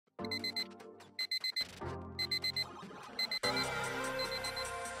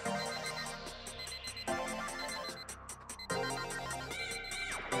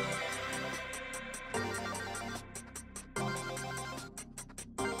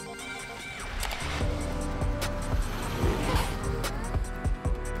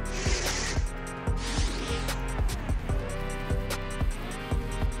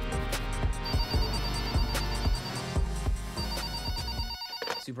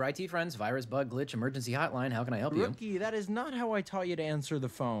Super I.T. friends, virus, bug, glitch, emergency hotline. How can I help you? Rookie, that is not how I taught you to answer the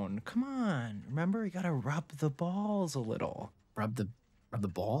phone. Come on. Remember, you gotta rub the balls a little. Rub the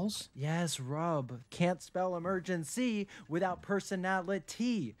balls? Yes, rub. Can't spell emergency without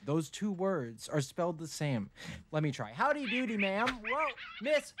personality. Those two words are spelled the same. Let me try. Howdy doody, ma'am. Whoa,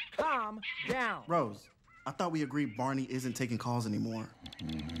 miss, calm down. Rose, I thought we agreed Barney isn't taking calls anymore.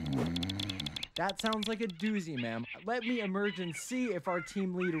 That sounds like a doozy, ma'am. Let me emerge and see if our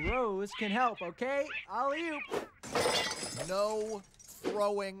team lead Rose can help, okay? Alley-oop. No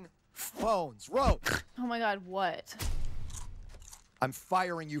throwing phones. Rose! Oh my God, what? I'm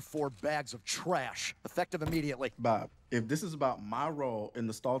firing you 4 bags of trash, effective immediately. Bob, if this is about my role in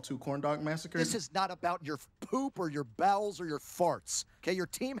the Stall 2 corn dog massacre... This is not about your poop or your bowels or your farts. Okay, your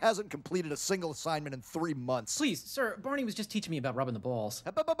team hasn't completed a single assignment in 3 months. Please, sir, Barney was just teaching me about rubbing the balls.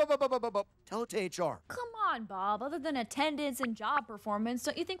 Tell it to HR. Come on, Bob. Other than attendance and job performance,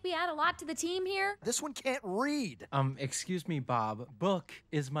 don't you think we add a lot to the team here? This one can't read. Excuse me, Bob. Book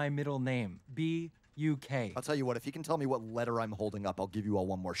is my middle name. B-U-K. I'll tell you what, if you can tell me what letter I'm holding up, I'll give you all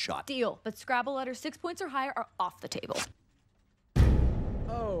one more shot. Deal, but Scrabble letters 6 points or higher are off the table.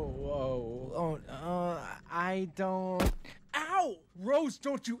 I don't... Ow! Rose,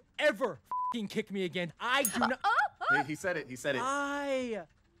 don't you ever f***ing kick me again. I do not... He said it, he said it. I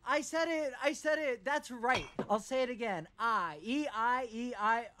said it. That's right. I'll say it again.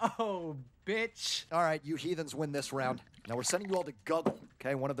 E-I-E-I-O, bitch. All right, you heathens win this round. Now we're sending you all to Guggle,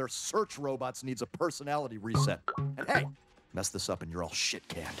 okay? One of their search robots needs a personality reset. And hey, mess this up and you're all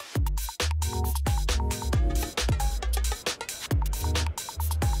shit-canned.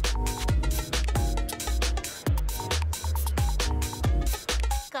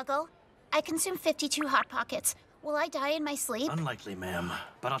 Guggle, I consume 52 Hot Pockets. Will I die in my sleep? Unlikely, ma'am.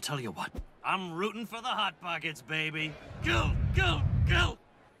 But I'll tell you what. I'm rooting for the Hot Pockets, baby. Go, go, go!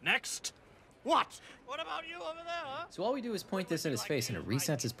 Next. What? What about you over there, huh? So all we do is point this at his face and it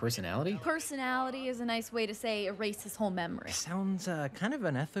resets his personality? Personality is a nice way to say erase his whole memory. Sounds kind of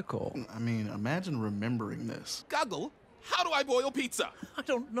unethical. I mean, imagine remembering this. Guggle, how do I boil pizza? I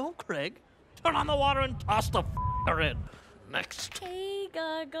don't know, Craig. Turn on the water and toss the f***er in. Next. Hey,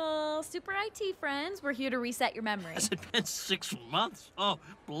 Guggle. Super I.T. friends, we're here to reset your memory. Has it been 6 months? Oh,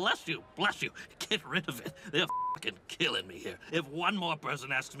 bless you, bless you. Get rid of it. They're fucking killing me here. If one more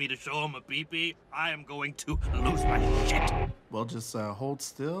person asks me to show them a pee-pee, I am going to lose my shit. Well, just hold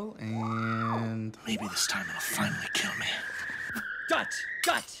still and... Maybe this time it'll finally kill me.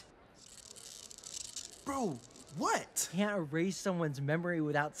 Gut! Bro, what? Can't erase someone's memory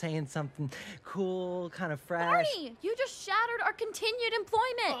without saying something cool, kind of fresh. Barney, you just shattered our continued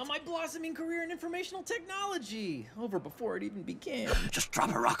employment. Oh, my blossoming career in informational technology. Over before it even began. Just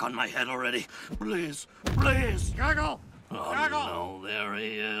drop a rock on my head already. Please, please. Guggle! Oh, Guggle! no, there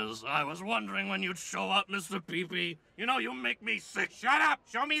he is. I was wondering when you'd show up, Mr. Pee-Pee. You know, you make me sick. Shut up!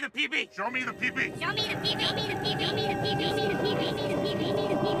 Show me the pee-pee! Show me the pee-pee! Show me the pee-pee! Show me the pee-pee! Show me the pee-pee! Show me the pee-pee! Show me the pee-pee! Show me the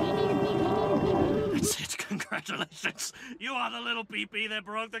pee-pee! That's it. Congratulations. You are the little pee-pee that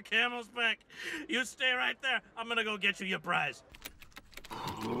broke the camel's back. You stay right there. I'm gonna go get you your prize.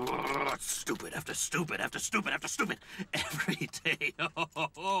 Stupid after stupid after stupid after stupid. Every day.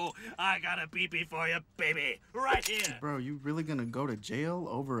 Oh, I got a pee-pee for you, baby. Right here. Bro, you really gonna go to jail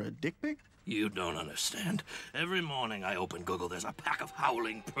over a dick pic? You don't understand. Every morning I open Google, there's a pack of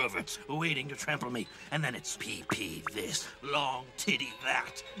howling perverts waiting to trample me. And then it's pee-pee this, long titty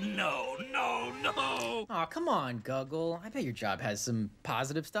that. No, no, no. Aw, come on, Guggle. I bet your job has some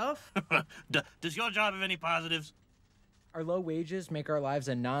positive stuff. Does your job have any positives? Our low wages make our lives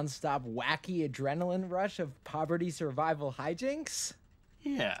a non-stop wacky adrenaline rush of poverty survival hijinks?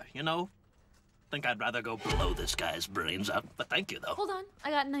 Yeah, you know, think I'd rather go blow this guy's brains out. But thank you, though. Hold on,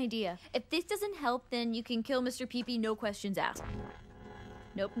 I got an idea. If this doesn't help, then you can kill Mr. Pee-Pee, no questions asked.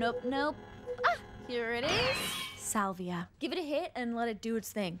 Nope, nope, nope. Ah, here it is. Salvia. Give it a hit and let it do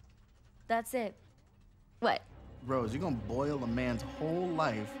its thing. That's it. What? Rose, you're gonna boil a man's whole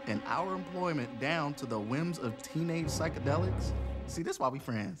life and our employment down to the whims of teenage psychedelics? See, that's why we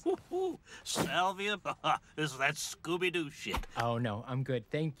friends. Salvia? This is that Scooby-Doo shit. Oh, no, I'm good.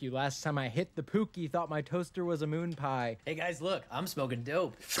 Thank you. Last time I hit the Pookie, thought my toaster was a moon pie. Hey, guys, look. I'm smoking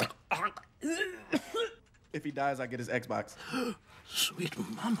dope. If he dies, I get his Xbox. Sweet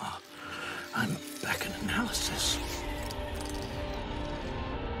mama. I'm back in analysis.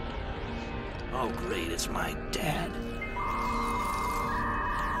 Oh, great, it's my dad.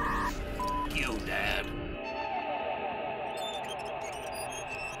 You, Dad.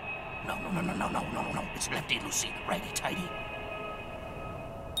 No. It's lefty-loosey, righty-tighty.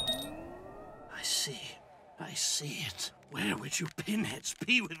 I see it. Where would you pinheads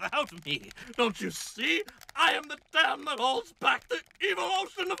be without me? Don't you see? I am the dam that holds back the evil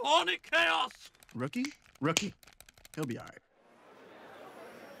ocean of horny chaos. Rookie? He'll be all right.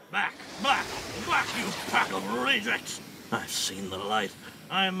 Back, you pack of rejects. I've seen the light.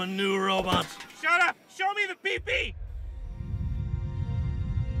 I'm a new robot. Shut up! Show me the pee-pee!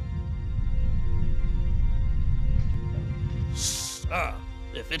 Sir,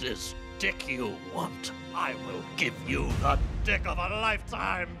 if it is dick you want, I will give you the dick of a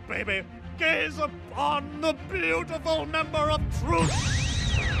lifetime, baby. Gaze upon the beautiful member of truth.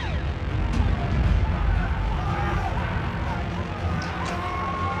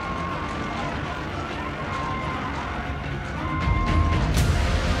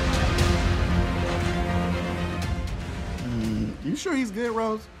 You sure he's good,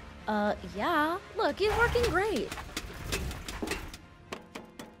 Rose? Yeah. Look, he's working great.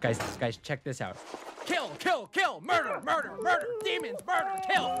 Guys, check this out. Kill, murder, demons, murder,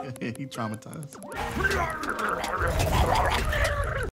 kill. He traumatized.